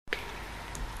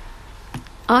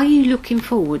Are you looking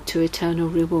forward to eternal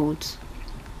rewards?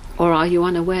 Or are you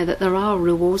unaware that there are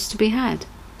rewards to be had?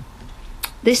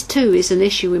 This too is an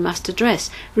issue we must address.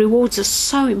 Rewards are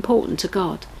so important to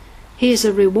God. He is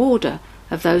a rewarder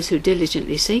of those who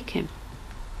diligently seek him.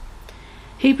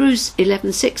 Hebrews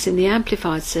 11:6 in the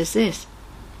Amplified says this: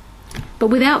 "But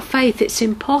without faith it's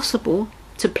impossible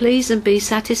to please and be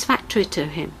satisfactory to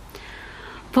him.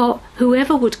 For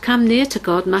whoever would come near to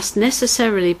God must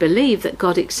necessarily believe that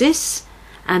God exists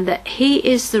and that he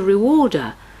is the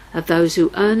rewarder of those who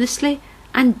earnestly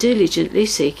and diligently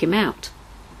seek him out."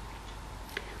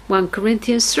 1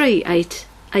 Corinthians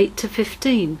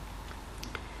 3:8-15.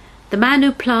 "The man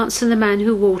who plants and the man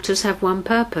who waters have one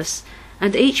purpose,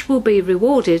 and each will be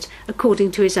rewarded according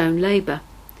to his own labour.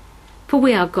 For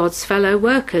we are God's fellow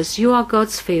workers, you are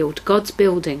God's field, God's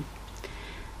building.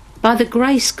 By the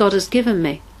grace God has given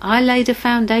me, I laid a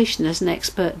foundation as an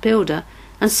expert builder,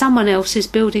 and someone else is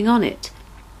building on it.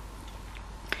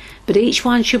 But each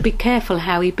one should be careful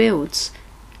how he builds,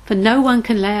 for no one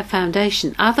can lay a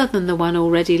foundation other than the one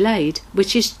already laid,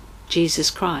 which is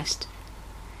Jesus Christ.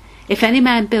 If any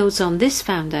man builds on this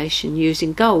foundation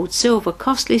using gold, silver,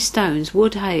 costly stones,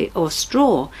 wood, hay, or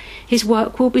straw, his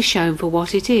work will be shown for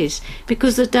what it is,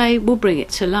 because the day will bring it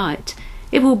to light.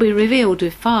 It will be revealed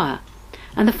with fire,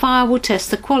 and the fire will test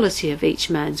the quality of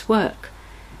each man's work.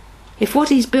 If what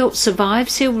he's built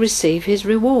survives, he'll receive his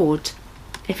reward.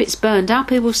 If it's burned up,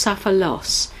 he will suffer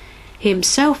loss. He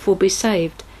himself will be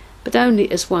saved, but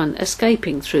only as one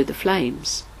escaping through the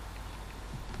flames."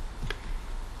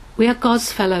 We are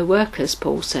God's fellow workers,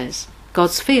 Paul says,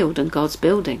 God's field and God's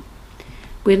building.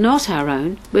 We're not our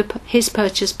own, we're his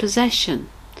purchased possession.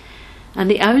 And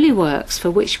the only works for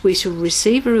which we shall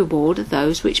receive a reward are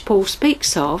those which Paul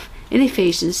speaks of in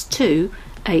Ephesians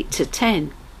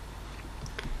 2:8-10.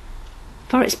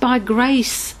 "For it's by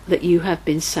grace that you have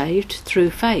been saved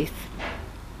through faith,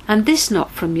 and this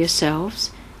not from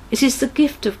yourselves, it is the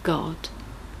gift of God,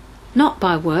 not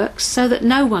by works, so that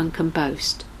no one can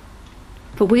boast.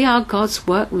 For we are God's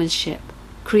workmanship,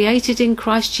 created in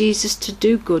Christ Jesus to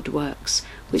do good works,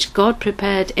 which God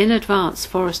prepared in advance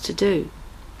for us to do."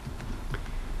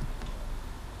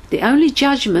 The only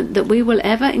judgment that we will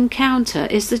ever encounter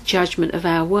is the judgment of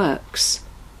our works,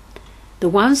 the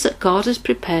ones that God has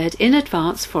prepared in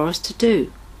advance for us to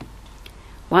do.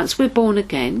 Once we're born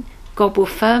again, God will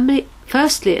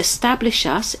firstly establish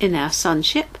us in our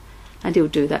sonship, and he'll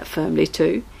do that firmly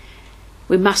too.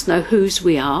 We must know whose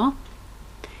we are.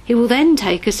 He will then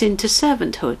take us into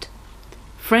servanthood,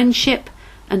 friendship,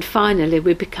 and finally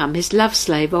we become his love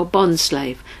slave or bond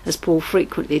slave, as Paul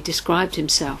frequently described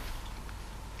himself.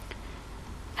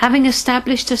 Having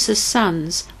established us as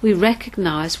sons, we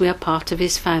recognise we are part of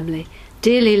his family,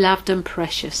 dearly loved and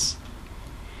precious.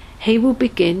 He will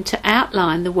begin to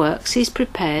outline the works he's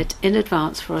prepared in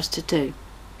advance for us to do.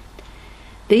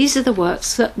 These are the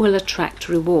works that will attract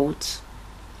rewards.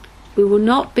 We will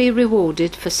not be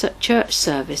rewarded for church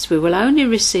service. We will only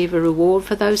receive a reward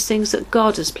for those things that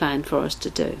God has planned for us to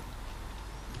do.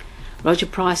 Roger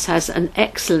Price has an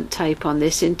excellent tape on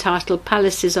this entitled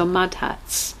 "Palaces or Mud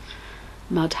Huts."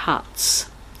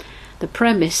 The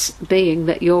premise being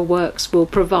that your works will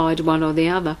provide one or the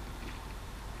other.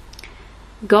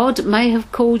 God may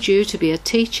have called you to be a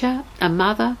teacher, a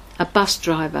mother, a bus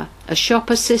driver, a shop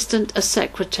assistant, a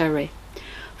secretary.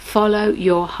 Follow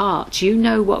your heart. You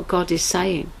know what God is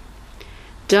saying.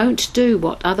 Don't do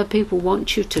what other people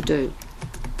want you to do.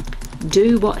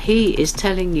 Do what he is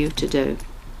telling you to do.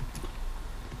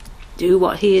 Do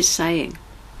what he is saying.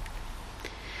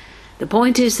 The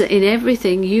point is that in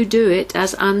everything you do it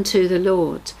as unto the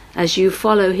Lord, as you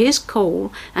follow his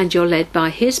call and you're led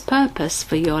by his purpose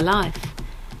for your life.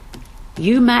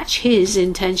 You match his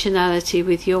intentionality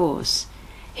with yours,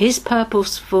 his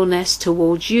purposefulness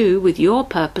towards you with your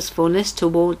purposefulness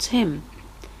towards him.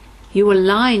 You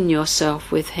align yourself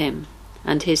with him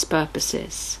and his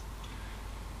purposes.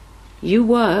 You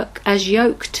work as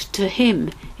yoked to him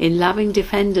in loving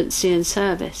dependency and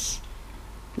service.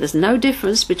 There's no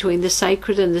difference between the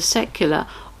sacred and the secular.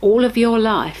 All of your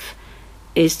life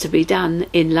is to be done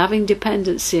in loving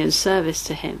dependency and service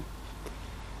to him.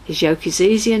 His yoke is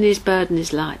easy and his burden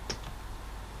is light.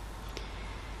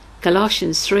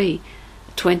 Colossians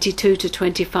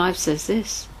 3:22-25 says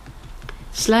this: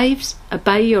 "Slaves,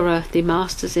 obey your earthly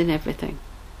masters in everything,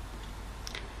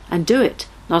 and do it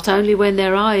not only when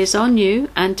their eye is on you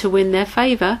and to win their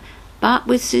favour, but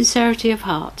with sincerity of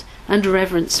heart and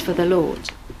reverence for the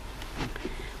Lord.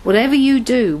 Whatever you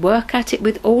do, work at it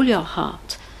with all your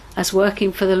heart, as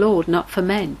working for the Lord, not for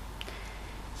men,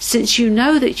 since you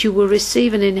know that you will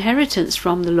receive an inheritance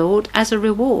from the Lord as a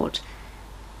reward.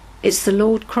 It's the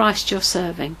Lord Christ you're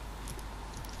serving.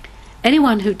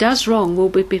 Anyone who does wrong will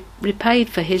be repaid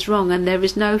for his wrong, and there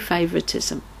is no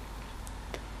favouritism.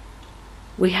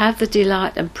 We have the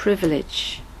delight and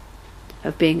privilege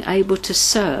of being able to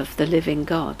serve the living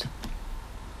God.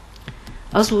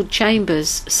 Oswald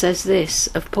Chambers says this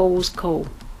of Paul's call: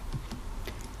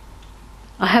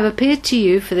 I have appeared to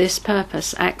you for this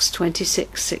purpose, Acts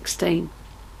 26:16.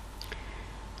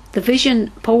 The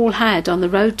vision Paul had on the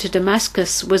road to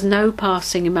Damascus was no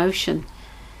passing emotion,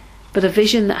 but a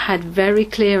vision that had very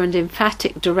clear and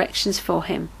emphatic directions for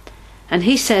him. And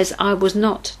he says, I was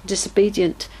not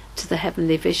disobedient to the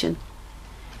heavenly vision.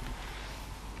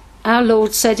 Our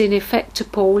Lord said in effect to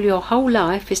Paul, your whole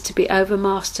life is to be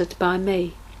overmastered by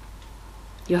me.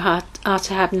 You are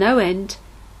to have no end,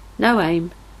 no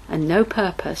aim, and no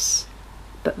purpose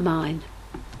but mine.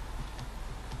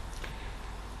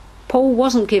 Paul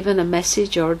wasn't given a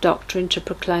message or a doctrine to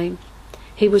proclaim.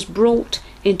 He was brought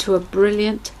into a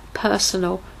brilliant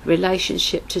personal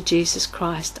relationship to Jesus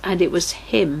Christ, and it was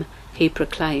him he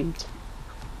proclaimed.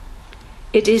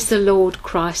 It is the Lord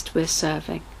Christ we're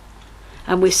serving,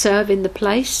 and we serve in the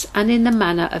place and in the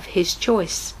manner of his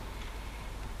choice.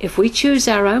 If we choose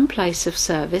our own place of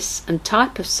service and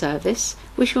type of service,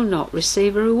 we shall not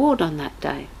receive a reward on that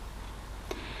day.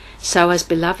 So as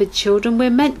beloved children,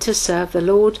 we're meant to serve the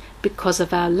Lord because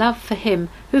of our love for him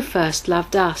who first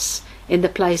loved us in the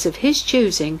place of his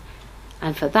choosing,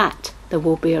 and for that there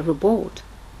will be a reward,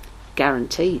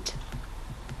 guaranteed.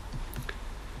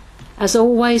 As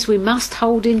always, we must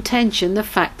hold in tension the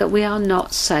fact that we are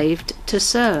not saved to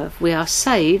serve. We are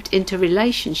saved into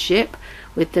relationship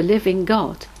with the living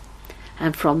God,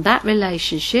 and from that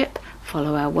relationship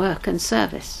follow our work and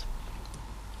service.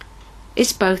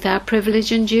 It's both our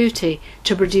privilege and duty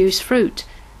to produce fruit,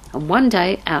 and one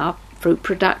day our fruit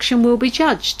production will be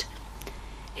judged.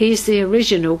 He is the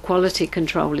original quality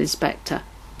control inspector.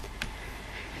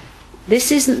 This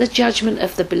isn't the judgment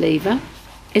of the believer,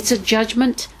 it's a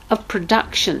judgment of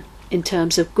production in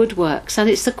terms of good works, and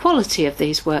it's the quality of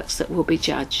these works that will be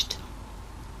judged.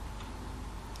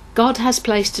 God has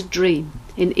placed a dream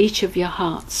in each of your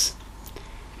hearts.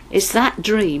 It's that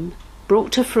dream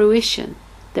brought to fruition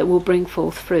that will bring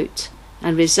forth fruit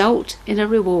and result in a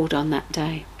reward on that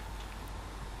day.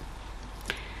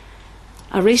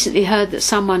 I recently heard that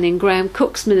someone in Graham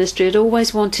Cook's ministry had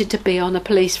always wanted to be on a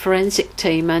police forensic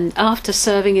team, and after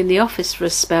serving in the office for a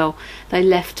spell, they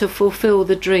left to fulfil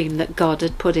the dream that God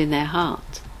had put in their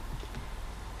heart.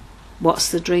 What's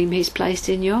the dream he's placed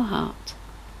in your heart?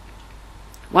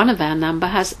 One of our number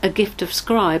has a gift of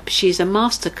scribe. She's a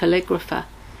master calligrapher.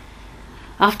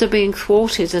 After being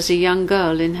thwarted as a young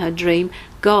girl in her dream,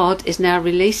 God is now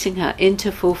releasing her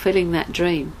into fulfilling that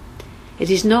dream. It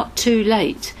is not too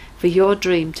late for your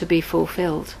dream to be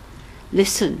fulfilled.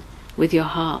 Listen with your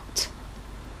heart.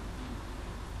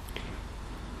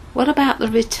 What about the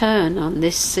return on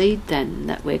this seed then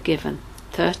that we're given?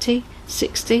 30,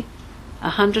 60,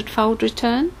 100-fold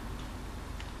return?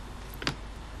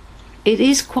 It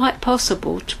is quite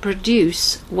possible to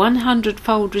produce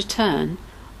 100-fold return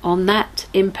on that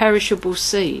imperishable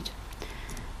seed,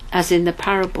 as in the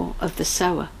parable of the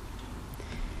sower,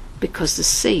 because the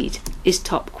seed is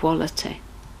top quality.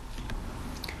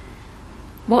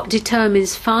 What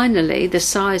determines finally the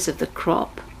size of the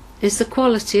crop is the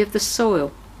quality of the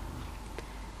soil.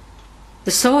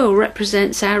 The soil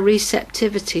represents our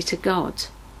receptivity to God.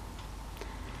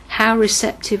 How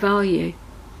receptive are you?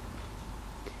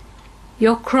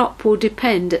 Your crop will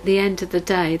depend at the end of the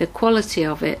day, the quality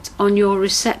of it, on your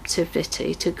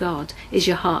receptivity to God. Is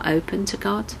your heart open to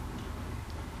God?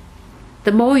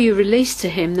 The more you release to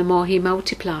him, the more he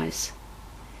multiplies.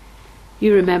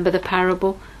 You remember the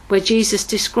parable where Jesus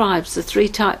describes the 3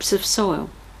 types of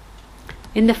soil.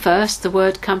 In the first, the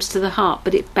word comes to the heart,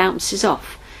 but it bounces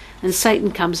off, and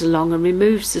Satan comes along and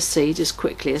removes the seed as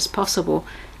quickly as possible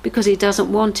because he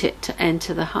doesn't want it to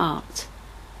enter the heart.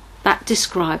 That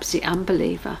describes the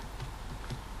unbeliever.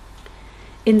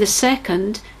 In the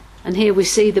second, and here we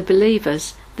see the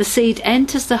believers, the seed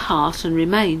enters the heart and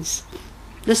remains.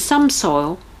 There's some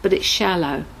soil, but it's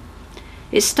shallow.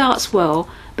 It starts well,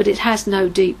 but it has no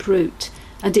deep root,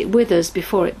 and it withers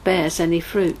before it bears any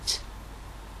fruit.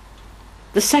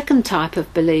 The second type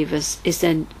of believer is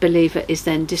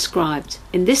then described.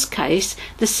 In this case,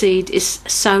 the seed is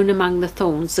sown among the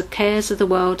thorns. The cares of the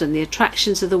world and the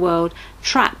attractions of the world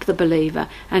trap the believer,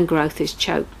 and growth is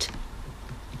choked.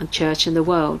 And church and the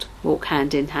world walk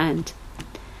hand in hand.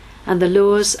 And the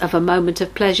lures of a moment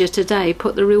of pleasure today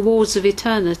put the rewards of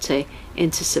eternity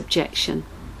into subjection.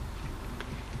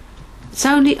 It's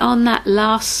only on that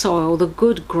last soil, the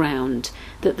good ground,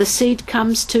 that the seed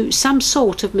comes to some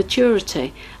sort of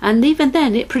maturity, and even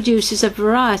then it produces a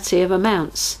variety of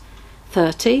amounts,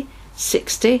 30,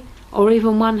 60 or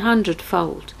even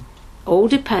 100-fold. All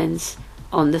depends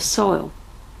on the soil.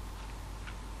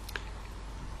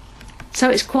 So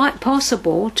it's quite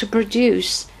possible to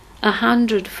produce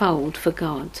 100-fold for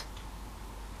God.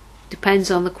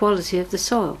 Depends on the quality of the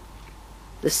soil.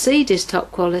 The seed is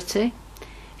top quality.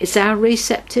 It's our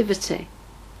receptivity,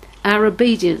 our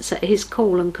obedience at his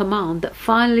call and command that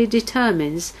finally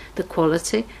determines the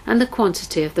quality and the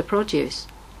quantity of the produce.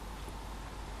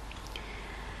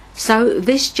 So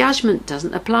this judgment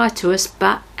doesn't apply to us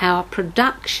but our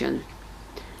production,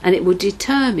 and it will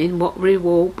determine what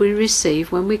reward we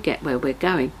receive when we get where we're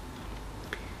going.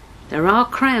 There are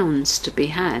crowns to be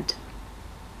had.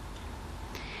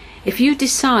 If you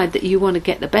decide that you want to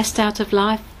get the best out of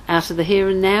life, out of the here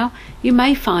and now, you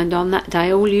may find on that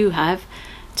day all you have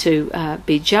to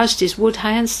be judged is wood,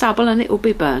 hay and stubble, and it will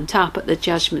be burnt up at the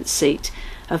judgment seat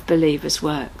of believers'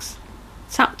 works.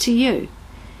 It's up to you.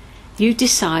 You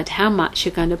decide how much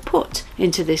you're going to put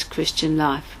into this Christian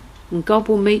life, and God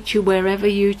will meet you wherever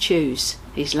you choose.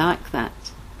 He's like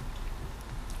that.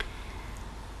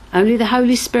 Only the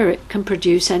Holy Spirit can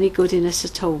produce any good in us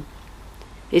at all.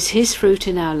 It's his fruit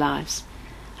in our lives,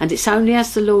 and it's only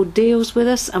as the Lord deals with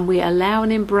us and we allow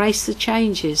and embrace the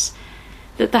changes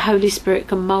that the Holy Spirit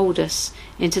can mould us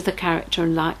into the character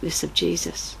and likeness of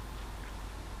Jesus.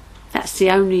 That's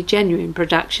the only genuine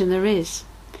production there is.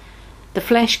 The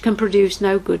flesh can produce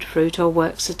no good fruit or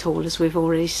works at all, as we've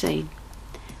already seen.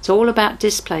 It's all about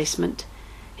displacement,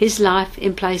 his life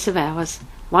in place of ours,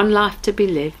 one life to be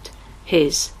lived,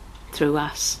 his through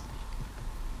us.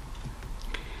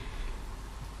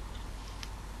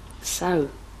 So,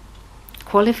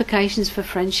 qualifications for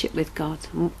friendship with God,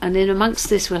 and in amongst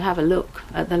this we'll have a look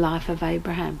at the life of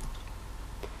Abraham.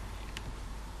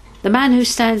 The man who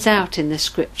stands out in the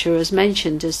scripture as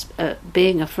mentioned as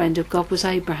being a friend of God was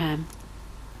Abraham.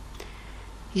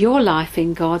 Your life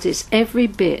in God is every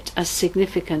bit as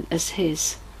significant as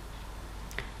his.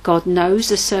 God knows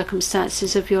the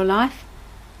circumstances of your life.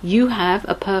 You have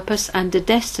a purpose and a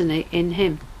destiny in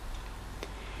him.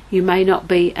 You may not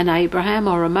be an Abraham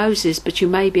or a Moses, but you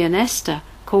may be an Esther,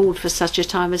 called for such a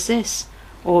time as this,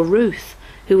 or Ruth,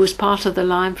 who was part of the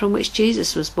line from which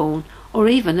Jesus was born, or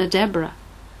even a Deborah.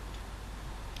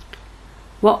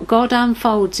 What God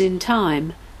unfolds in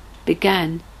time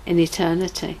began in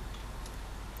eternity.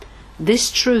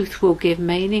 This truth will give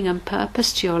meaning and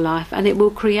purpose to your life, and it will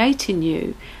create in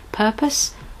you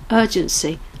purpose,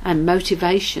 urgency and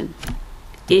motivation,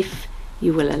 if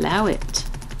you will allow it.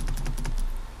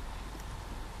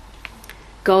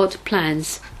 God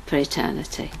plans for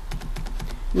eternity.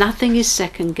 Nothing is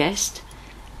second-guessed.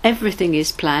 Everything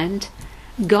is planned.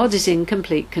 God is in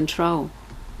complete control.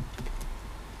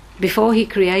 Before he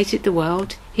created the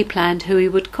world, he planned who he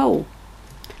would call,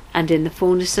 and in the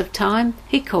fullness of time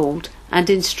he called and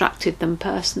instructed them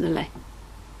personally.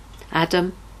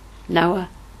 Adam, Noah,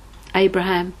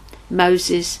 Abraham,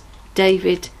 Moses,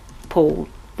 David, Paul,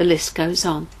 the list goes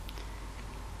on.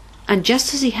 And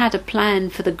just as he had a plan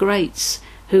for the greats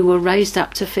who were raised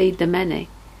up to feed the many,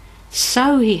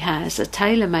 so he has a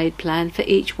tailor-made plan for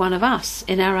each one of us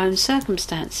in our own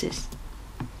circumstances.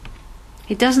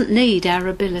 He doesn't need our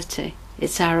ability,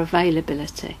 it's our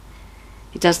availability.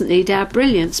 He doesn't need our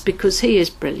brilliance because he is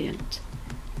brilliant.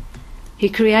 He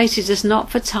created us not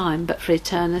for time but for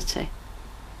eternity.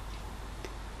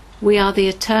 We are the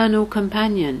eternal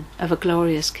companion of a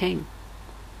glorious King.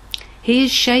 He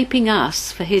is shaping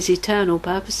us for his eternal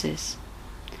purposes.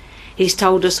 He's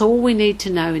told us all we need to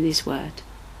know in his word.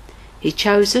 He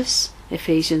chose us,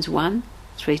 Ephesians 1,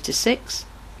 3-6,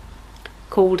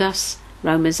 called us,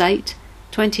 Romans 8,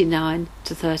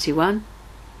 29-31,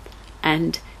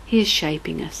 and he is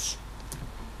shaping us.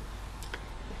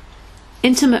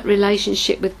 Intimate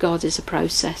relationship with God is a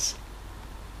process.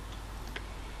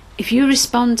 If you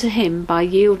respond to him by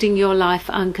yielding your life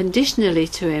unconditionally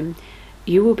to him,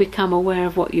 you will become aware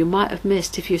of what you might have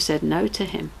missed if you said no to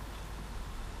him.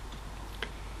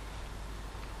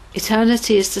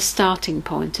 Eternity is the starting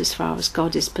point as far as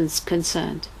God is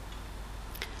concerned.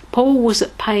 Paul was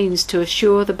at pains to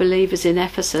assure the believers in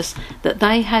Ephesus that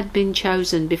they had been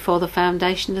chosen before the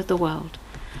foundation of the world,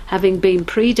 having been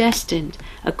predestined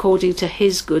according to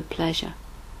his good pleasure.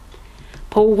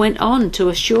 Paul went on to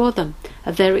assure them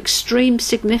of their extreme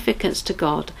significance to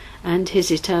God and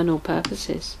his eternal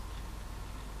purposes.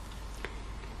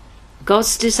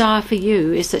 God's desire for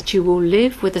you is that you will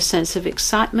live with a sense of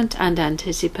excitement and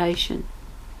anticipation.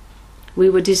 We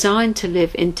were designed to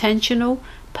live intentional,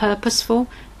 purposeful,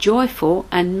 joyful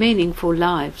and meaningful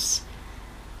lives.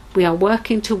 We are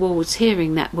working towards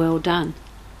hearing that well done.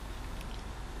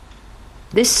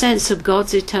 This sense of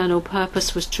God's eternal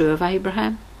purpose was true of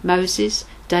Abraham, Moses,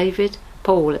 David,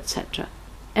 Paul, etc.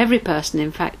 Every person,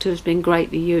 in fact, who has been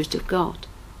greatly used of God.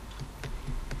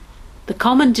 The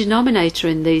common denominator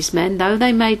in these men, though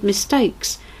they made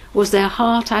mistakes, was their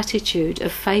heart attitude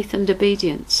of faith and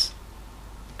obedience.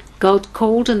 God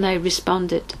called and they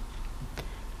responded.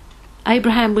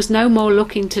 Abraham was no more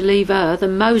looking to leave Ur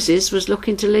than Moses was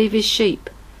looking to leave his sheep.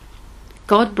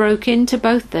 God broke into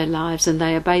both their lives and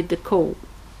they obeyed the call.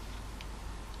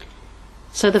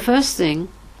 So the first thing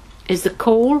is the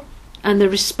call and the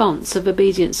response of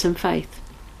obedience and faith.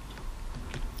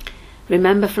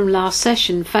 Remember from last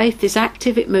session, faith is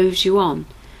active, it moves you on.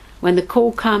 When the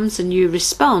call comes and you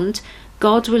respond,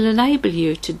 God will enable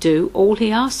you to do all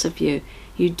he asks of you.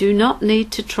 You do not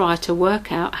need to try to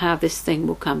work out how this thing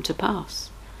will come to pass.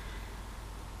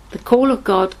 The call of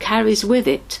God carries with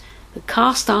it the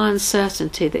cast iron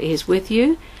certainty that he is with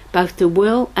you, both to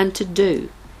will and to do.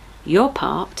 Your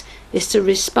part is to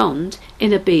respond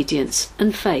in obedience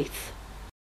and faith.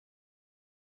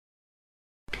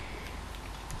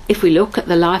 If we look at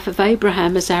the life of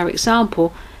Abraham as our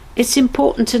example, it's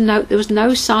important to note there was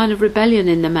no sign of rebellion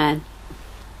in the man.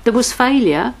 There was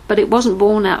failure, but it wasn't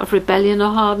born out of rebellion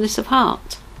or hardness of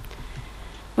heart.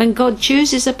 When God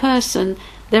chooses a person,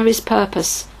 there is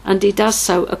purpose, and he does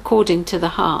so according to the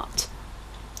heart.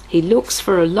 He looks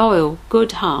for a loyal,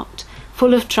 good heart,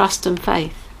 full of trust and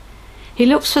faith. He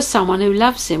looks for someone who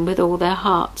loves him with all their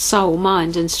heart, soul,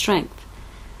 mind and strength.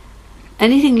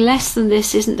 Anything less than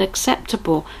this isn't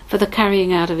acceptable for the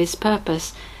carrying out of his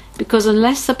purpose, because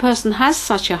unless the person has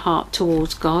such a heart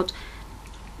towards God,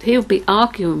 he'll be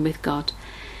arguing with God,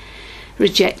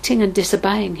 rejecting and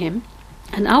disobeying him,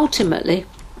 and ultimately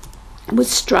would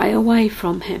stray away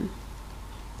from him.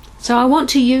 So I want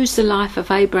to use the life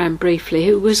of Abraham briefly,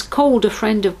 who was called a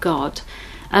friend of God,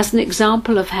 as an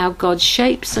example of how God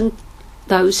shapes and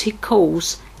those he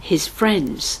calls his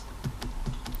friends.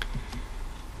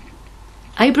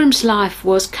 Abram's life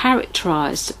was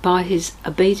characterized by his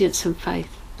obedience and faith.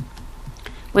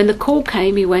 When the call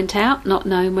came, he went out not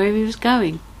knowing where he was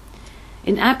going.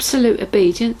 In absolute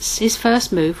obedience, his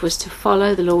first move was to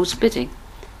follow the Lord's bidding.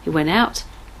 He went out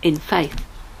in faith.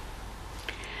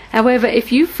 However,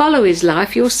 if you follow his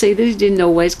life, you'll see that he didn't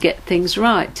always get things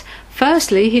right.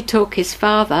 Firstly, he took his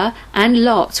father and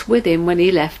Lot with him when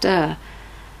he left Ur.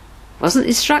 Wasn't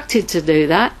instructed to do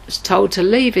that, was told to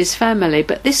leave his family,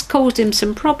 but this caused him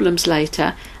some problems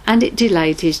later, and it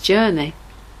delayed his journey.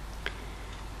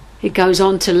 He goes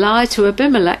on to lie to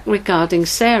Abimelech regarding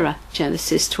Sarah,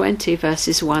 Genesis 20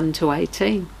 verses 1 to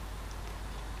 18.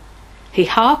 He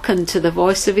hearkened to the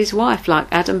voice of his wife like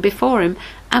Adam before him,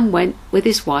 and went with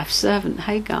his wife's servant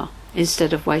Hagar,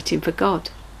 instead of waiting for God,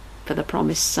 for the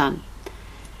promised son.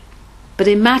 But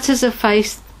in matters of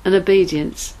faith and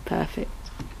obedience, perfect.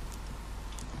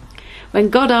 When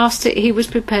God asked it, he was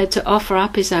prepared to offer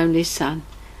up his only son,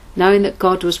 knowing that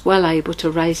God was well able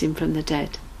to raise him from the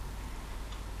dead.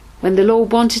 When the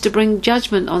Lord wanted to bring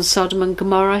judgment on Sodom and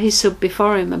Gomorrah, he stood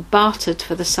before him and bartered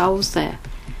for the souls there.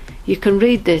 You can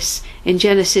read this in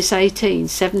Genesis 18,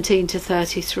 17 to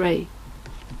 33.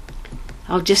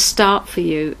 I'll just start for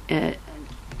you.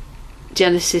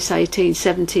 Genesis 18,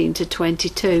 17 to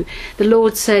 22. The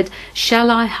Lord said, "Shall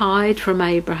I hide from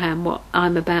Abraham what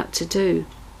I'm about to do?"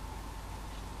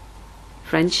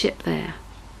 Friendship there.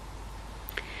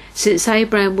 "Since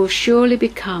Abraham will surely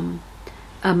become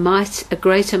a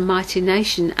great and mighty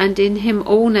nation, and in him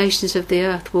all nations of the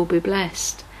earth will be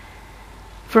blessed.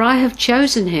 For I have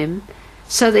chosen him,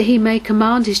 so that he may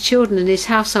command his children and his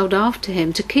household after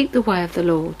him to keep the way of the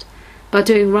Lord, by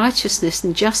doing righteousness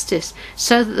and justice,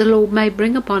 so that the Lord may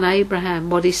bring upon Abraham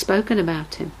what is spoken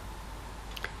about him.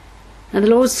 And the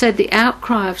Lord said, The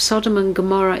outcry of Sodom and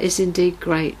Gomorrah is indeed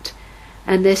great,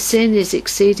 and their sin is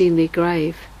exceedingly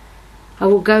grave. I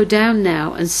will go down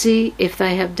now and see if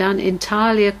they have done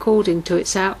entirely according to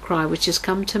its outcry which has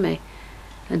come to me,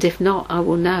 and if not, I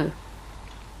will know."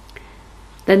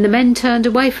 Then the men turned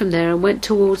away from there and went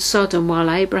towards Sodom, while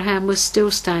Abraham was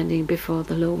still standing before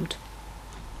the Lord.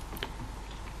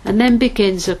 And then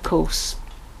begins, of course,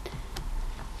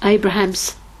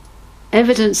 Abraham's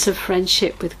evidence of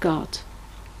friendship with God.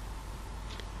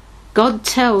 God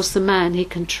tells the man he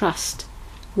can trust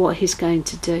what he's going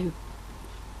to do.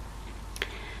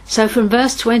 So from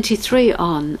verse 23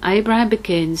 on, Abraham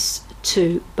begins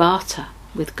to barter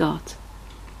with God.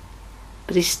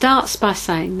 But he starts by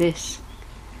saying this: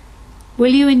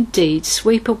 "Will you indeed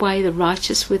sweep away the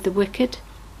righteous with the wicked?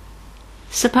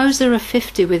 Suppose there are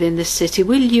 50 within the city.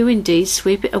 Will you indeed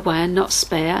sweep it away and not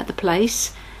spare the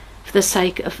place for the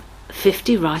sake of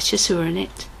 50 righteous who are in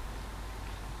it?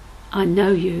 I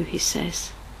know you, he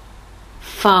says.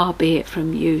 Far be it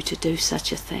from you to do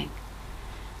such a thing,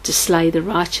 to slay the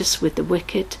righteous with the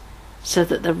wicked, so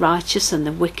that the righteous and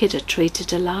the wicked are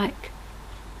treated alike.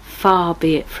 Far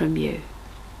be it from you.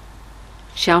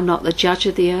 Shall not the judge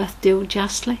of the earth deal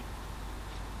justly?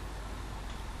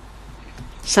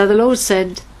 So the Lord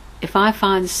said, if I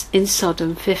find in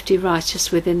Sodom 50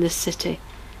 righteous within the city,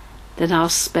 then I'll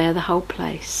spare the whole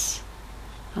place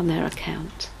on their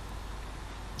account.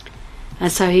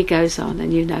 And so he goes on,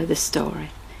 and you know the story.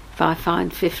 If I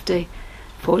find 50,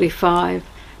 45,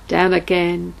 down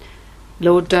again.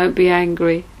 Lord, don't be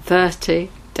angry.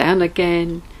 30, down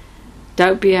again.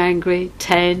 Don't be angry.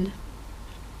 10.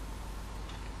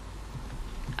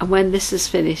 And when this is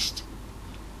finished,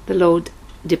 the Lord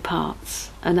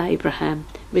departs, and Abraham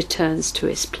returns to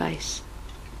his place.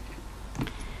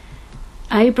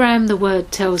 Abraham, the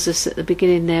word tells us at the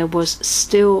beginning there, was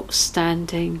still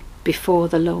standing before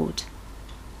the Lord.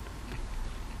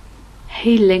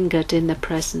 He lingered in the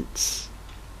presence,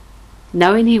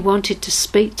 knowing he wanted to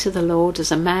speak to the Lord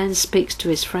as a man speaks to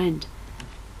his friend,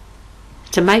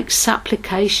 to make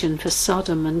supplication for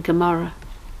Sodom and Gomorrah.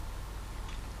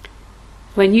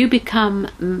 When you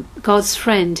become God's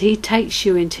friend, he takes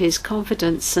you into his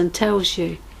confidence and tells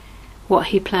you what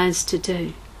he plans to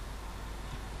do.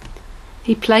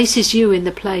 He places you in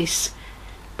the place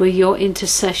where your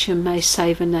intercession may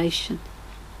save a nation.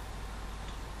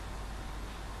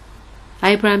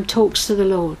 Abraham talks to the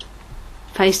Lord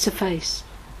face to face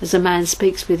as a man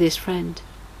speaks with his friend.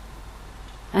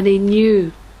 And he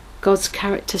knew God's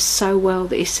character so well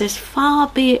that he says, far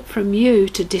be it from you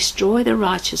to destroy the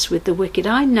righteous with the wicked.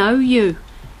 I know you.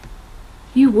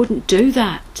 You wouldn't do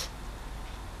that.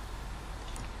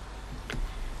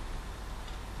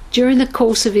 During the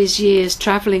course of his years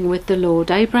travelling with the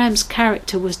Lord, Abraham's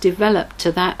character was developed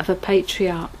to that of a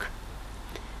patriarch,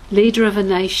 leader of a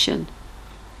nation,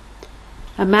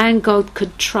 a man God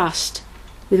could trust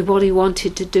with what he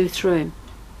wanted to do through him.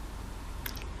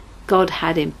 God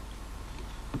had him,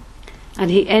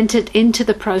 and he entered into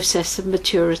the process of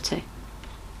maturity.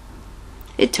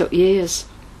 It took years,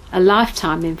 a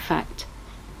lifetime in fact,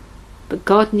 but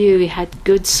God knew he had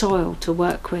good soil to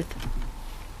work with.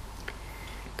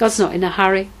 God's not in a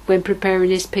hurry when preparing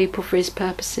his people for his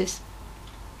purposes.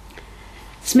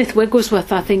 Smith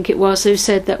Wigglesworth, I think it was, who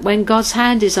said that when God's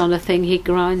hand is on a thing, he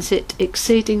grinds it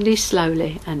exceedingly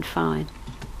slowly and fine.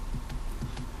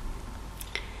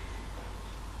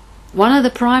 One of the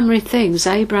primary things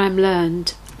Abraham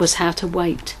learned was how to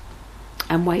wait,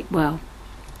 and wait well.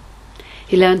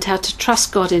 He learned how to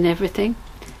trust God in everything,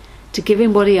 to give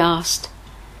him what he asked,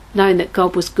 knowing that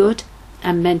God was good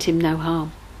and meant him no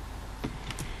harm.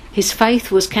 His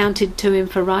faith was counted to him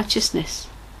for righteousness.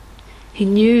 He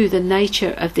knew the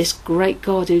nature of this great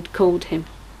God who'd called him.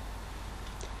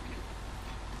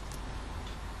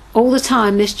 All the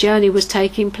time this journey was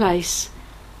taking place,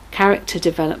 character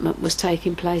development was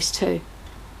taking place too.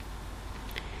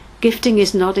 Gifting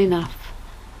is not enough.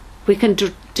 We can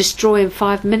destroy in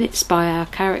 5 minutes by our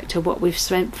character what we've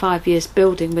spent 5 years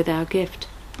building with our gift.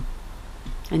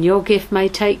 And your gift may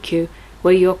take you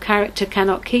where your character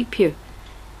cannot keep you,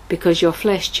 because your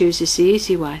flesh chooses the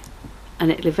easy way, and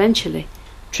it'll eventually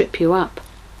trip you up.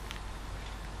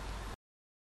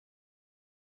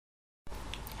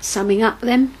 Summing up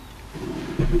then,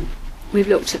 we've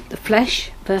looked at the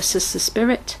flesh versus the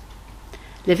spirit,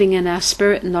 living in our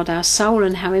spirit and not our soul,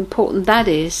 and how important that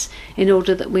is in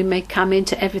order that we may come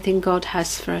into everything God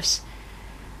has for us.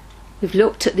 We've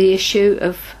looked at the issue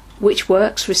of which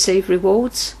works receive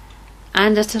rewards,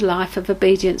 and at a life of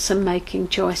obedience and making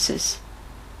choices.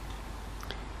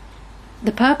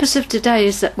 The purpose of today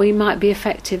is that we might be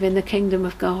effective in the kingdom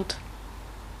of God,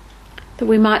 that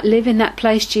we might live in that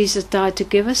place Jesus died to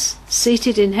give us,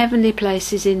 seated in heavenly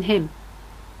places in him,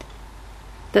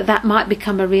 that might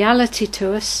become a reality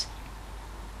to us,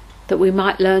 that we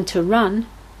might learn to run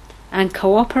and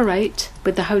cooperate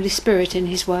with the Holy Spirit in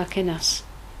his work in us.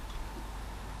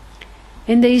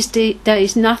 In these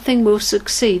days nothing will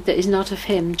succeed that is not of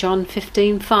him. John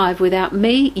 15:5, without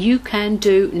me you can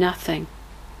do nothing.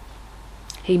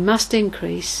 He must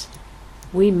increase,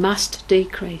 we must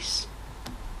decrease.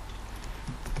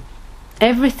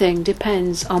 Everything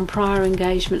depends on prior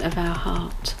engagement of our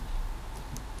heart.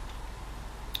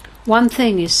 One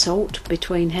thing is sought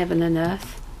between heaven and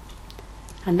earth,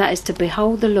 and that is to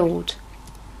behold the Lord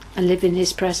and live in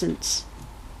his presence.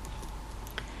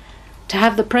 To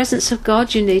have the presence of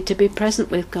God, you need to be present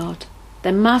with God.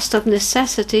 there must of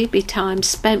necessity be time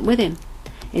spent with him,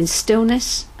 in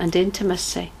stillness and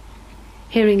intimacy,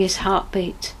 hearing his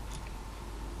heartbeat.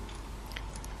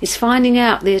 It's finding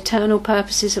out the eternal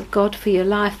purposes of God for your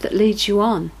life that leads you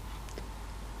on.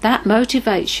 That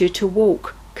motivates you to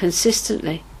walk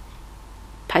consistently.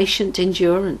 Patient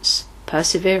endurance,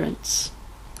 perseverance.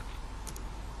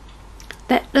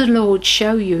 Let the Lord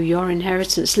show you your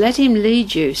inheritance. Let him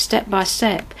lead you step by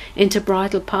step into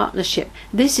bridal partnership.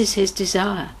 This is his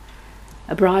desire.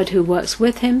 A bride who works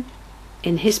with him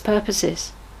in his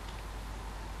purposes.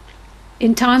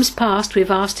 In times past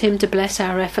we've asked him to bless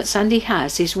our efforts, and he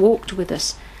has. He's walked with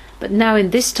us. But now in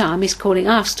this time he's calling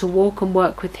us to walk and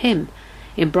work with him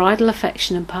in bridal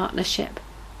affection and partnership.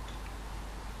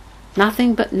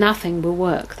 Nothing but nothing will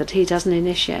work that he doesn't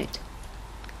initiate.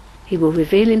 He will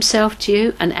reveal himself to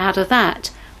you, and out of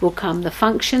that will come the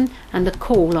function and the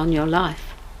call on your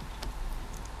life.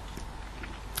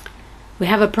 We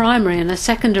have a primary and a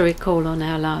secondary call on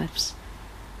our lives.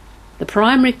 The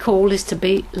primary call is to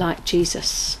be like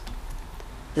Jesus.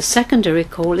 The secondary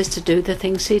call is to do the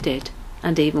things he did,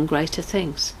 and even greater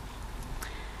things.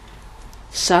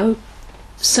 So,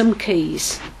 some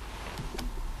keys.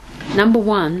 Number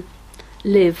 1,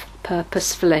 live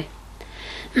purposefully.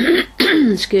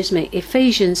 Excuse me.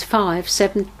 Ephesians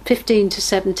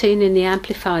 5:15-17 in the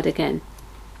Amplified again.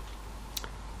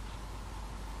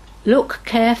 Look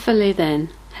carefully then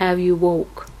how you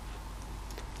walk.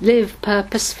 Live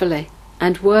purposefully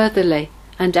and worthily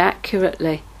and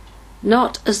accurately,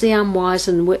 not as the unwise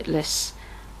and witless,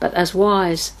 but as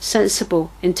wise,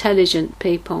 sensible, intelligent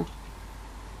people,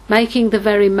 making the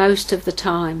very most of the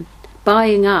time,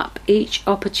 buying up each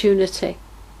opportunity,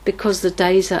 because the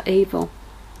days are evil.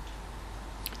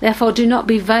 Therefore do not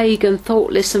be vague and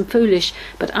thoughtless and foolish,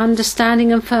 but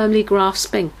understanding and firmly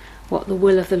grasping what the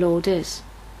will of the Lord is.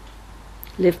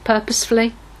 Live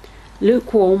purposefully.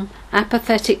 Lukewarm,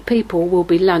 apathetic people will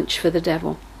be lunch for the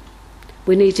devil.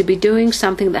 We need to be doing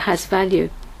something that has value.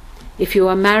 If you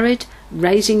are married,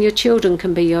 raising your children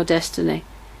can be your destiny.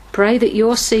 Pray that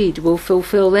your seed will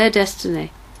fulfill their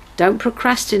destiny. Don't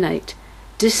procrastinate.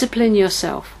 Discipline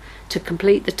yourself to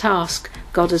complete the task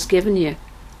God has given you.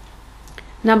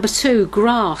 Number 2,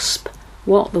 grasp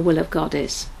what the will of God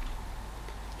is.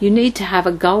 You need to have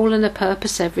a goal and a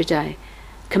purpose every day.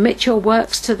 Commit your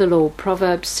works to the Lord,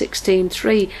 Proverbs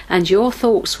 16:3, and your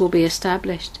thoughts will be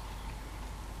established.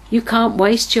 You can't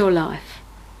waste your life.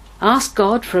 Ask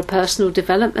God for a personal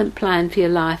development plan for your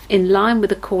life in line with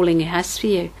the calling he has for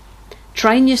you.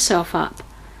 Train yourself up.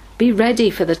 Be ready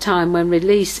for the time when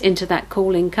release into that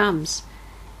calling comes.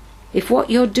 If what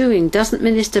you're doing doesn't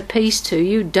minister peace to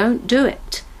you, don't do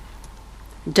it.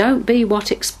 Don't be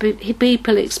what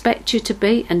people expect you to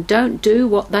be, and don't do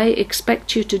what they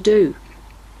expect you to do.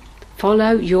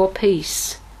 Follow your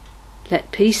peace.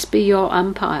 Let peace be your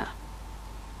umpire.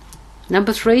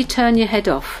 Number 3, turn your head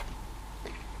off.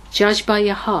 Judge by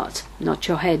your heart, not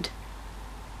your head.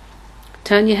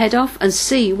 Turn your head off and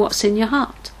see what's in your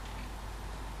heart.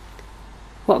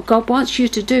 What God wants you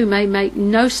to do may make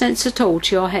no sense at all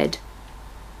to your head.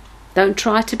 Don't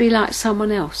try to be like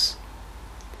someone else.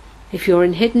 If you're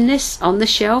in hiddenness on the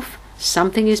shelf,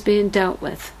 something is being dealt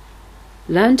with.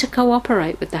 Learn to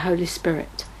cooperate with the Holy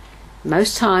Spirit.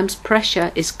 Most times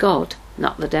pressure is God,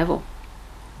 not the devil.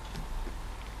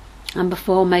 Number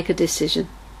 4, make a decision.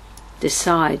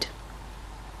 Decide.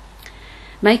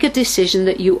 Make a decision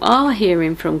that you are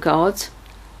hearing from God,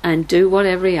 and do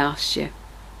whatever he asks you.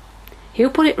 He'll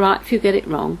put it right if you get it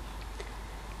wrong.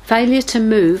 Failure to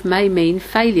move may mean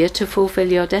failure to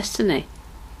fulfill your destiny.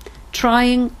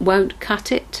 Trying won't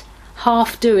cut it.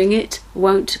 Half doing it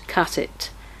won't cut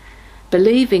it.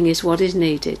 Believing is what is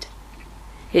needed.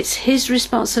 It's his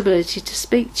responsibility to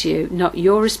speak to you, not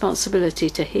your responsibility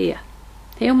to hear.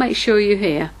 He'll make sure you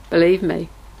hear, believe me.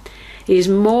 He is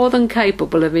more than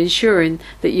capable of ensuring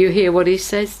that you hear what he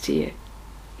says to you.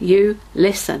 You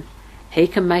listen. He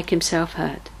can make himself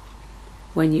heard.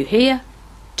 When you hear,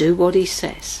 do what he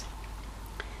says.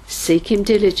 Seek him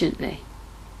diligently.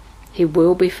 He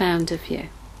will be found of you.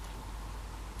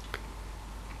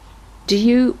 Do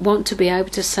you want to be able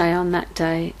to say on that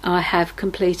day, I have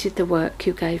completed the work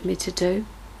you gave me to do?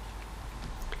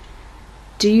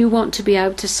 Do you want to be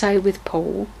able to say with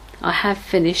Paul, I have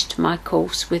finished my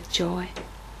course with joy?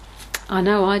 I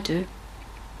know I do.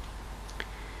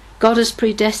 God has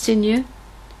predestined you.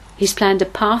 He's planned a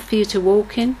path for you to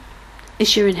walk in.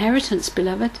 It's your inheritance,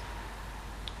 beloved.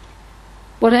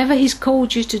 Whatever he's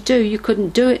called you to do, you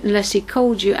couldn't do it unless he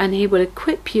called you, and he will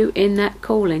equip you in that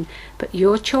calling, but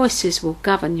your choices will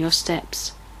govern your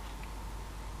steps.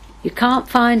 You can't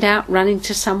find out running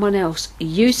to someone else.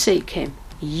 You seek him.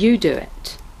 You do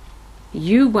it.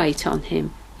 You wait on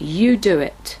him. You do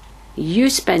it. You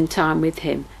spend time with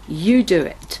him. You do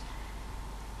it.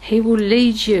 He will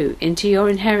lead you into your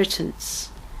inheritance.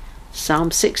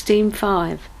 Psalm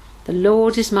 16:5. The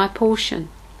Lord is my portion.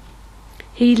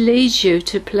 He leads you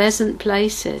to pleasant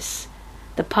places,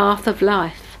 the path of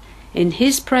life. In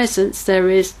his presence there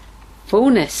is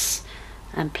fullness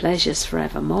and pleasures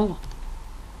forevermore.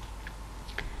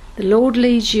 The Lord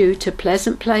leads you to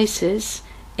pleasant places,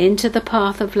 into the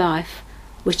path of life,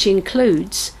 which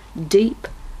includes deep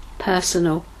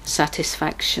personal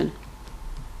satisfaction.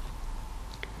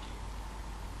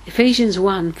 Ephesians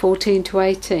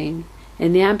 1:14-18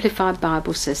 in the Amplified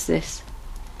Bible says this: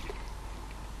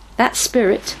 That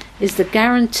Spirit is the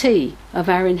guarantee of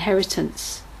our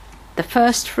inheritance, the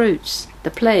first fruits,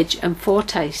 the pledge and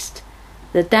foretaste,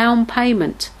 the down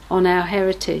payment on our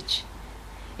heritage,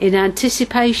 in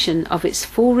anticipation of its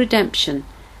full redemption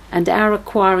and our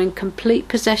acquiring complete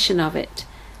possession of it,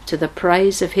 to the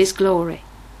praise of his glory.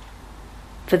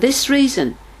 For this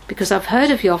reason, because I've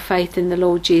heard of your faith in the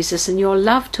Lord Jesus and your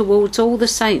love towards all the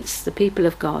saints, the people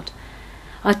of God,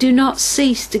 I do not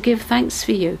cease to give thanks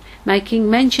for you, making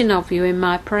mention of you in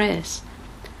my prayers.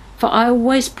 For I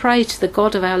always pray to the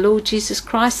God of our Lord Jesus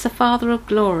Christ, the Father of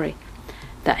glory,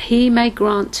 that he may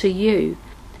grant to you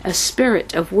a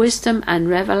spirit of wisdom and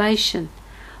revelation,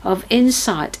 of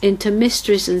insight into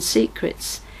mysteries and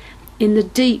secrets, in the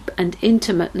deep and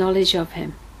intimate knowledge of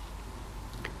him,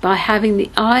 by having the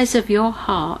eyes of your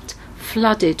heart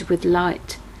flooded with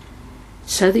light,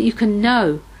 so that you can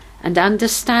know and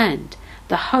understand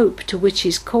the hope to which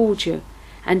he's called you,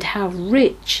 and how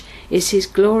rich is his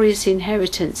glorious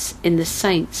inheritance in the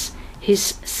saints,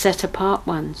 his set-apart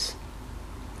ones.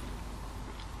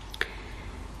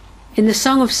 In the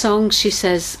Song of Songs she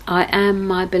says, I am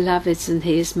my beloved's and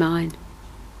he is mine.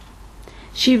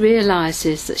 She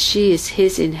realizes that she is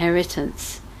his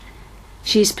inheritance.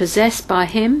 She is possessed by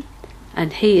him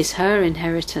and he is her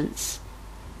inheritance.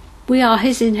 We are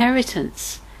his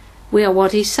inheritance. We are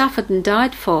what he suffered and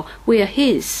died for. We are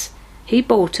his. He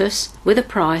bought us with a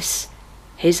price,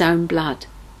 his own blood.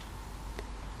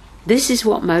 This is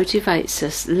what motivates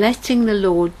us, letting the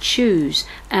Lord choose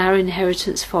our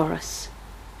inheritance for us.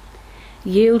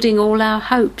 Yielding all our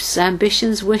hopes,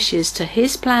 ambitions, wishes to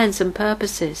his plans and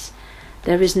purposes,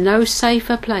 there is no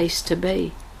safer place to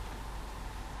be.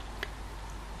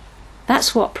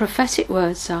 That's what prophetic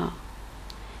words are.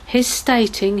 His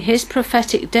stating his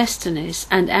prophetic destinies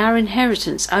and our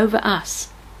inheritance over us.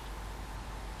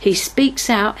 He speaks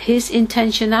out his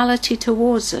intentionality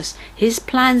towards us, his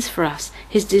plans for us,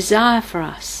 his desire for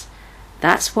us.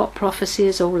 That's what prophecy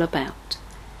is all about.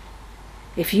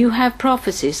 If you have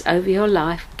prophecies over your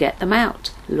life, get them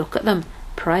out, look at them,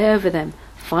 pray over them,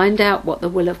 find out what the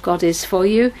will of God is for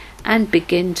you, and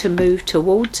begin to move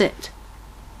towards it.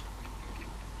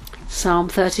 Psalm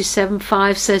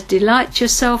 37:5 says, Delight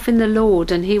yourself in the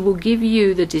Lord, and he will give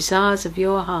you the desires of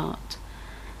your heart.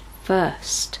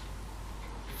 First,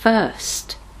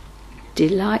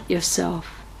 delight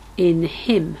yourself in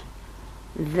him.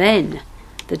 Then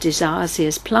the desires he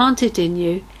has planted in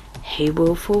you, he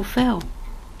will fulfill.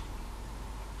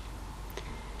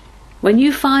 When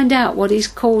you find out what he's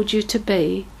called you to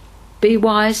be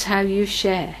wise how you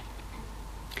share.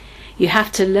 You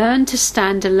have to learn to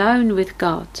stand alone with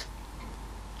God.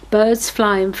 Birds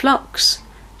fly in flocks,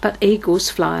 but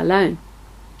eagles fly alone.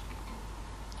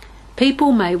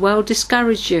 People may well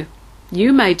discourage you.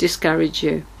 You may discourage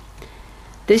you.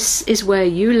 This is where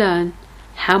you learn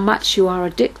how much you are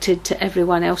addicted to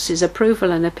everyone else's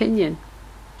approval and opinion.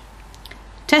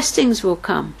 Testings will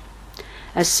come.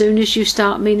 As soon as you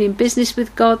start meaning business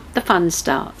with God, the fun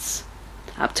starts.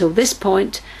 Up till this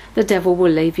point, the devil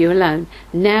will leave you alone.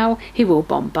 Now he will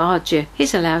bombard you.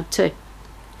 He's allowed to.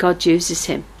 God uses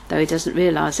him, though he doesn't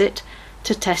realise it,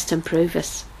 to test and prove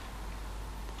us.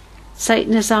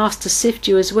 Satan has asked to sift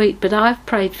you as wheat, but I've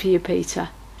prayed for you, Peter,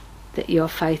 that your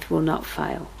faith will not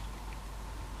fail.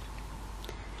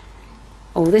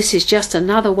 All this is just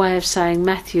another way of saying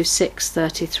Matthew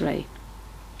 6:33.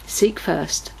 Seek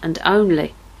first and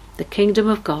only the kingdom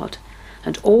of God,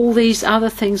 and all these other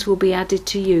things will be added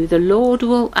to you. The Lord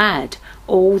will add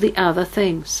all the other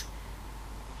things.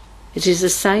 It is the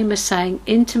same as saying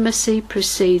intimacy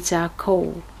precedes our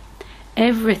call.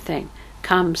 Everything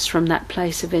comes from that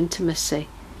place of intimacy.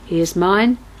 He is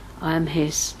mine, I am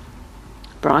his.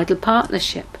 Bridal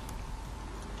partnership.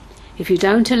 If you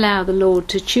don't allow the Lord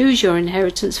to choose your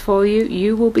inheritance for you,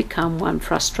 you will become one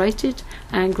frustrated,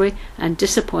 angry and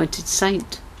disappointed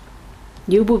saint.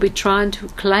 You will be trying to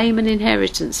claim an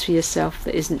inheritance for yourself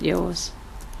that isn't yours.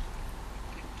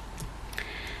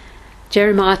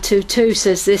 Jeremiah 2:2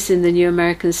 says this in the New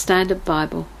American Standard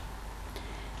Bible.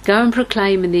 Go and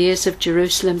proclaim in the ears of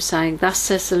Jerusalem, saying, Thus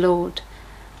says the Lord,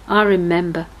 I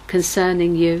remember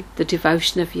concerning you the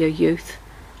devotion of your youth,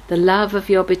 the love of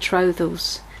your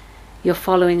betrothals, your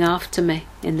following after me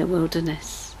in the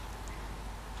wilderness.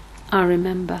 I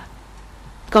remember.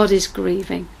 God is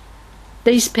grieving.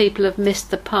 These people have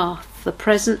missed the path, the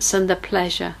presence and the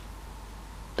pleasure.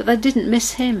 But they didn't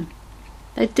miss him.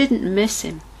 They didn't miss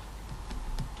him.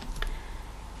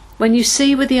 When you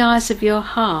see with the eyes of your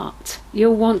heart,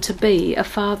 you'll want to be a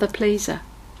Father pleaser.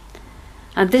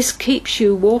 And this keeps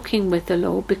you walking with the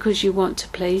Lord because you want to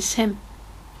please him.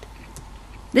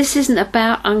 This isn't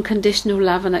about unconditional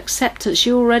love and acceptance.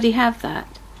 You already have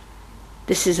that.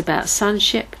 This is about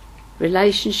sonship,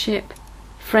 relationship,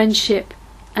 friendship,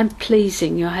 and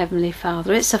pleasing your Heavenly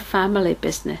Father. It's a family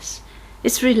business.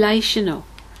 It's relational.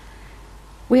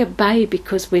 We obey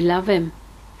because we love him.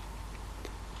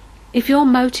 If your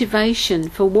motivation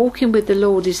for walking with the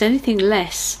Lord is anything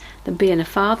less than being a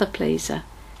father pleaser,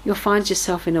 you'll find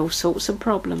yourself in all sorts of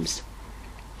problems.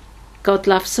 God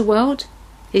loves the world.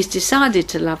 He's decided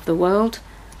to love the world,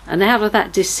 and out of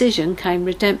that decision came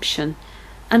redemption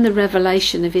and the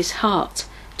revelation of his heart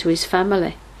to his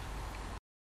family.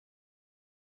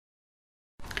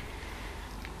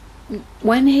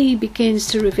 When he begins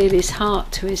to reveal his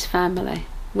heart to his family,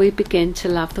 we begin to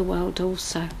love the world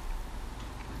also.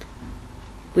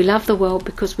 We love the world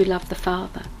because we love the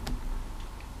Father.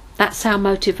 That's our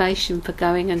motivation for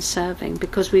going and serving,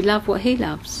 because we love what he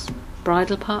loves,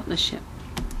 bridal partnership.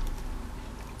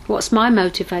 What's my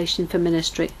motivation for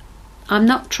ministry? I'm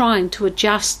not trying to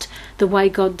adjust the way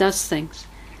God does things.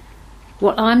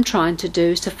 What I'm trying to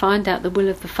do is to find out the will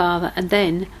of the Father, and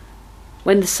then,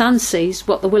 when the Son sees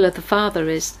what the will of the Father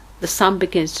is, the Son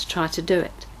begins to try to do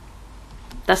it.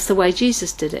 That's the way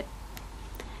Jesus did it.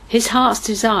 His heart's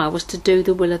desire was to do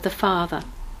the will of the Father.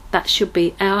 That should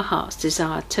be our heart's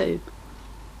desire too.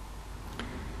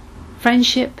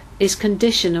 Friendship is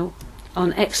conditional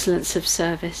on excellence of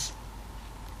service.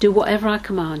 Do whatever I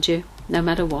command you, no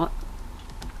matter what.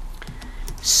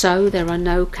 So there are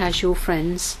no casual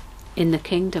friends in the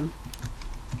kingdom.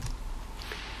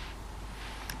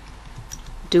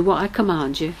 Do what I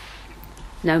command you,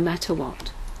 no matter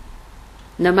what.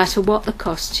 No matter what the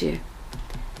cost to you.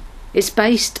 It's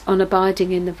based on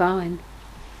abiding in the vine,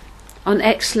 on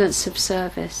excellence of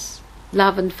service,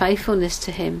 love and faithfulness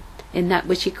to him in that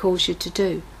which he calls you to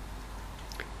do.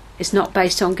 It's not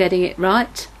based on getting it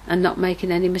right and not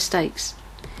making any mistakes.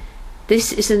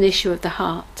 This is an issue of the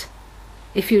heart.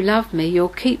 If you love me, you'll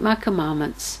keep my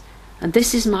commandments, and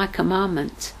this is my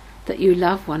commandment, that you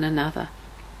love one another.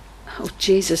 Oh,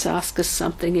 Jesus, ask us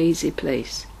something easy,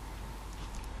 please.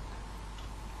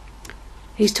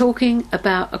 He's talking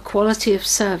about a quality of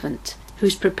servant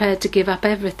who's prepared to give up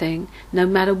everything, no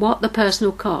matter what the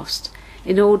personal cost,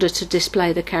 in order to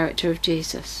display the character of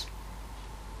Jesus.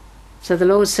 So the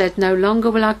Lord said, No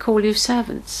longer will I call you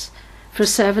servants, for a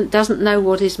servant doesn't know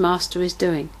what his master is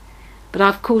doing. But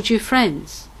I've called you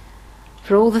friends,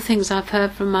 for all the things I've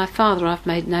heard from my Father I've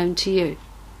made known to you.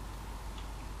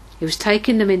 He was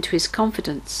taking them into his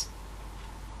confidence.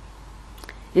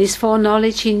 In his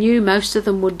foreknowledge he knew most of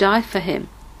them would die for him.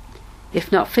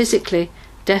 If not physically,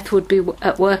 death would be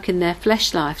at work in their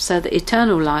flesh life, so that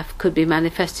eternal life could be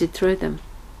manifested through them.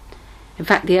 In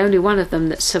fact, the only one of them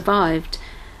that survived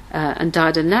and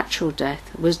died a natural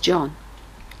death was John.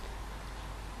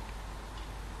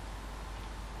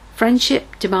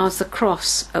 Friendship demands the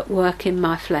cross at work in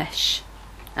my flesh,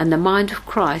 and the mind of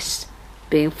Christ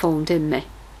being formed in me.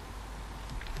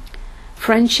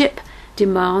 Friendship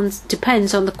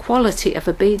depends on the quality of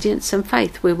obedience and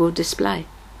faith we will display.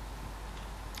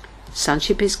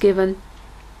 Sonship is given,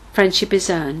 friendship is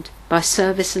earned by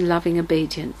service and loving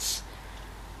obedience.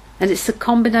 And it's the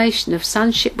combination of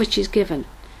sonship which is given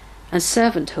and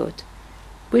servanthood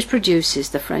which produces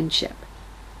the friendship.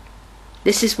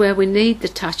 This is where we need the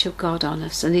touch of God on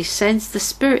us, and he sends the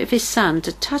Spirit of his Son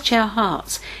to touch our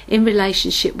hearts in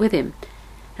relationship with him.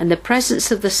 And the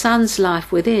presence of the Son's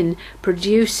life within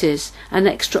produces an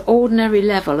extraordinary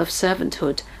level of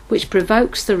servanthood which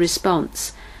provokes the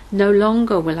response, No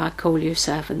longer will I call you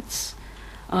servants,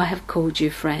 I have called you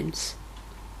friends.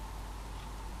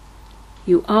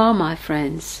 You are my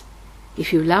friends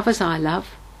if you love as I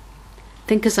love,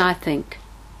 think as I think,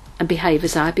 and behave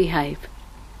as I behave.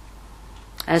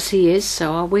 As he is,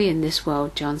 so are we in this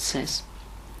world, John says.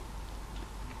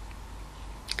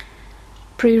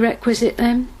 Prerequisite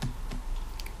then?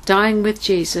 Dying with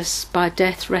Jesus, by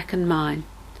death reckoned mine.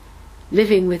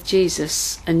 Living with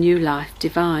Jesus, a new life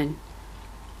divine.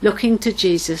 Looking to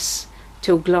Jesus,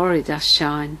 till glory does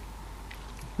shine.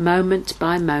 Moment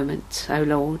by moment, O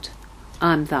Lord,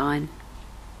 I'm thine.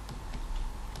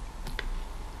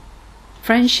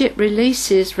 Friendship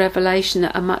releases revelation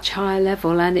at a much higher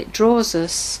level, and it draws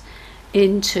us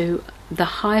into the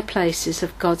high places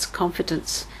of God's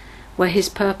confidence, where his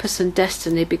purpose and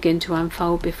destiny begin to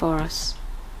unfold before us.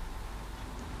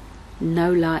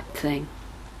 No light thing.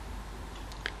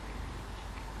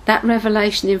 That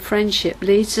revelation in friendship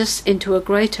leads us into a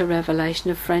greater revelation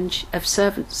of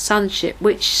sonship,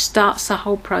 which starts the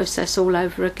whole process all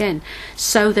over again.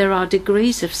 So there are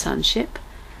degrees of sonship,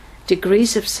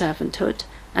 degrees of servanthood,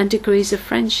 and degrees of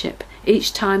friendship.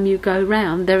 Each time you go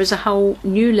round, there is a whole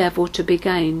new level to be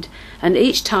gained, and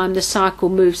each time the cycle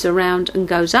moves around and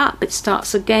goes up, it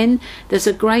starts again. There's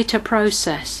a greater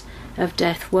process of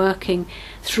death working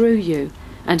through you,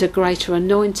 and a greater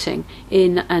anointing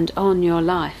in and on your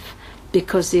life,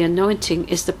 because the anointing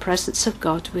is the presence of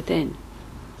God within.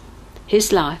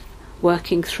 His life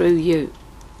working through you.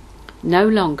 No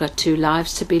longer two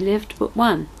lives to be lived, but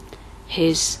one.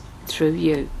 His through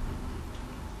you.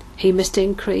 He must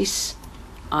increase,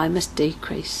 I must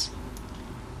decrease.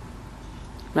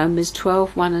 Romans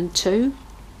 12:1 and 2.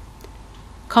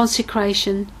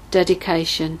 Consecration,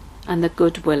 dedication, and the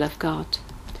goodwill of God.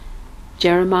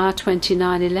 Jeremiah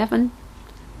 29:11.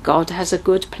 God has a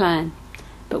good plan,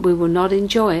 but we will not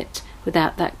enjoy it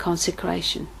without that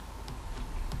consecration.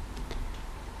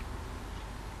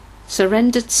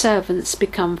 Surrendered servants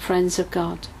become friends of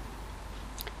God.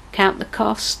 Count the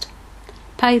cost.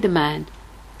 Pay the man.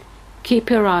 Keep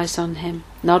your eyes on him,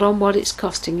 not on what it's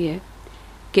costing you.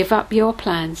 Give up your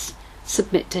plans.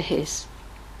 Submit to his.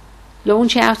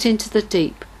 Launch out into the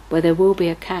deep, where there will be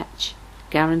a catch,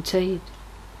 guaranteed,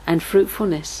 and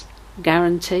fruitfulness,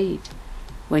 guaranteed,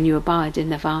 when you abide in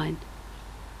the vine.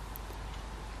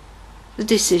 The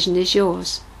decision is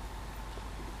yours.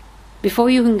 Before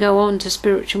you can go on to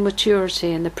spiritual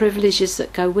maturity and the privileges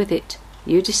that go with it,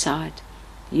 you decide,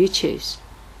 you choose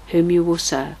whom you will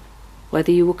serve,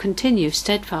 whether you will continue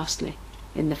steadfastly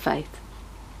in the faith.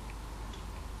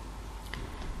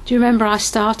 Do you remember I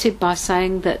started by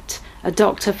saying that a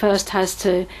doctor first has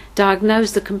to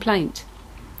diagnose the complaint?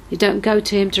 You don't go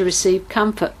to him to receive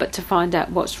comfort, but to find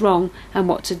out what's wrong and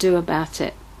what to do about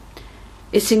it.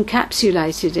 It's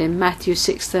encapsulated in Matthew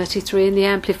 6:33 in the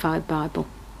Amplified Bible.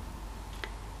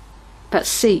 But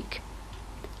seek,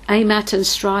 aim at and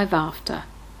strive after,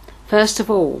 first of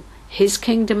all, his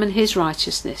kingdom and his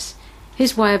righteousness,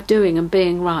 his way of doing and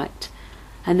being right,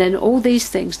 and then all these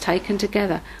things taken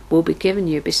together will be given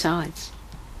you besides.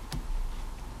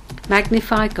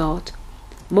 Magnify God,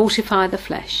 mortify the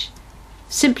flesh,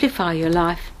 simplify your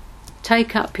life,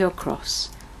 take up your cross,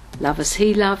 love as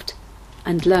he loved,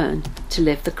 and learn to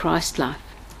live the Christ life.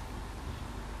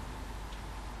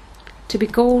 To be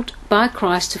called by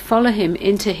Christ to follow him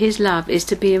into his love is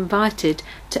to be invited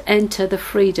to enter the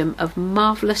freedom of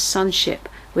marvellous sonship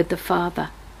with the Father.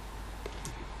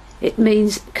 It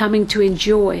means coming to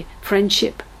enjoy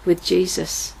friendship with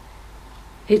Jesus.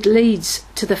 It leads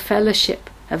to the fellowship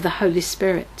of the Holy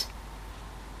Spirit.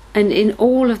 And in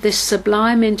all of this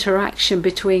sublime interaction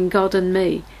between God and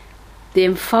me, the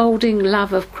enfolding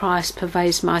love of Christ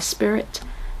pervades my spirit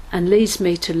and leads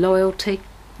me to loyalty,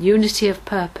 unity of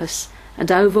purpose,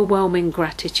 and overwhelming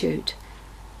gratitude.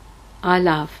 I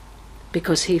love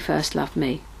because he first loved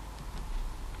me.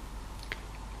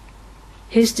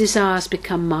 His desires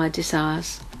become my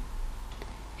desires.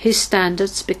 His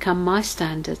standards become my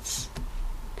standards.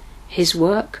 His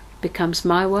work becomes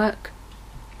my work.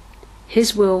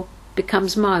 His will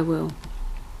becomes my will.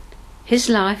 His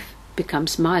life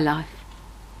becomes my life.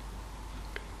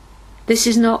 This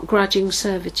is not grudging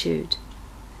servitude,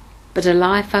 but a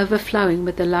life overflowing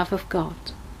with the love of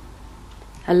God.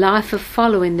 A life of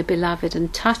following the beloved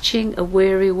and touching a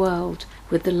weary world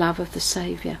with the love of the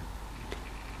Saviour.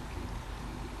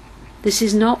 This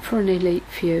is not for an elite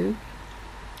few.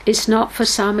 It's not for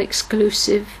some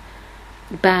exclusive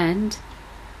band,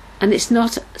 and it's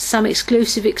not some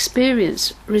exclusive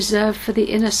experience reserved for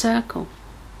the inner circle.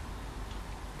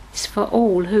 It's for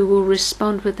all who will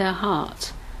respond with their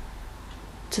heart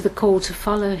to the call to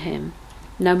follow him,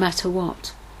 no matter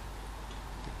what.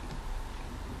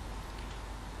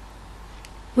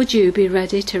 Would you be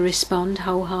ready to respond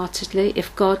wholeheartedly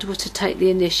if God were to take the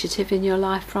initiative in your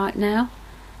life right now?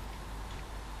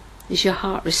 Is your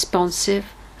heart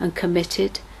responsive and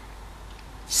committed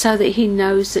so that he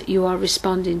knows that you are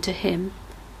responding to him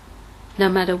no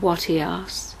matter what he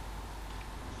asks?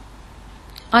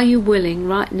 Are you willing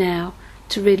right now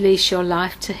to release your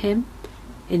life to Him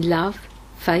in love,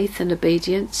 faith and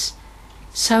obedience,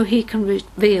 so He can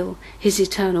reveal His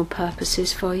eternal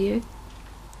purposes for you?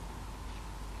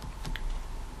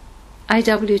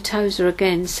 A.W. Tozer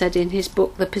again said in his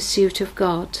book The Pursuit of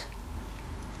God,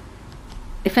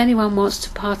 if anyone wants to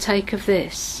partake of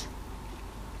this,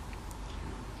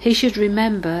 he should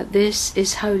remember this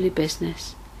is holy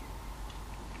business.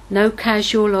 No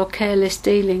casual or careless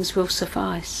dealings will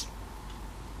suffice.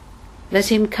 Let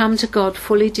him come to God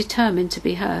fully determined to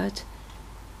be heard.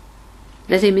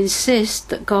 Let him insist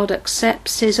that God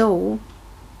accepts his all,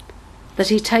 that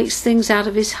he takes things out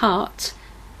of his heart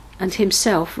and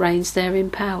himself reigns there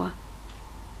in power.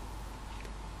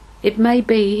 It may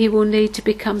be he will need to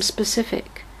become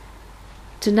specific,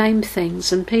 to name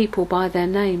things and people by their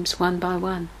names one by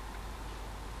one.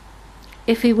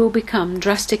 If he will become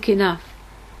drastic enough,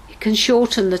 he can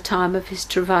shorten the time of his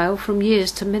travail from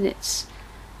years to minutes,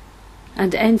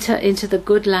 and enter into the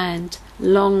good land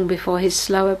long before his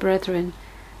slower brethren,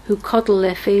 who coddle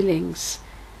their feelings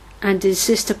and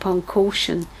insist upon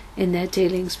caution in their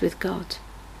dealings with God.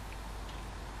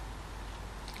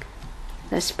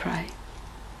 Let's pray.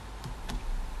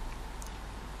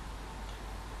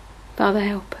 Father,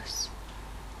 help us.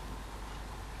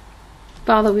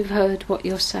 Father, we've heard what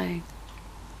you're saying.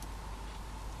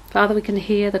 Father, we can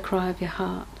hear the cry of your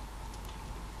heart,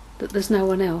 that there's no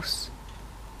one else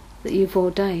that you've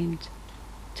ordained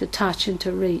to touch and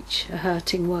to reach a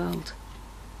hurting world.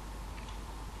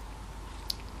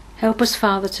 Help us,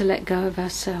 Father, to let go of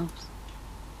ourselves,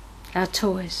 our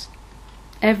toys,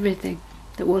 everything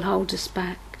that will hold us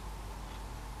back.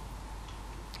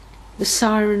 The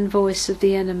siren voice of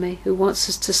the enemy who wants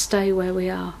us to stay where we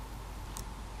are.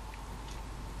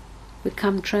 We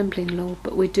come trembling, Lord,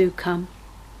 but we do come.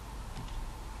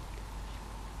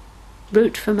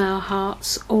 Root from our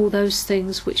hearts all those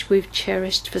things which we've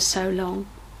cherished for so long,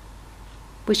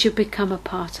 which have become a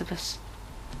part of us.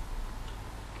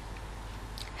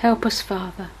 Help us,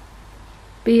 Father.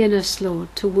 Be in us,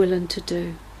 Lord, to will and to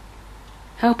do.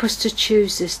 Help us to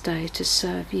choose this day to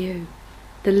serve you,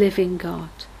 the living God,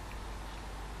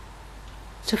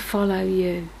 to follow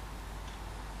you,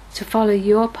 to follow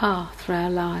your path through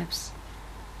our lives,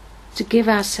 to give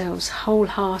ourselves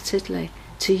wholeheartedly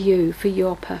to you for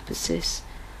your purposes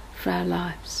for our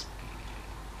lives.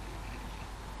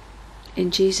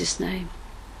 In Jesus' name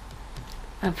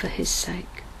and for his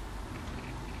sake.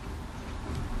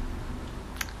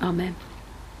 Amen.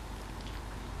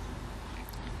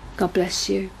 God bless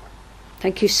you.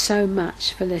 Thank you so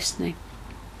much for listening.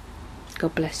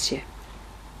 God bless you.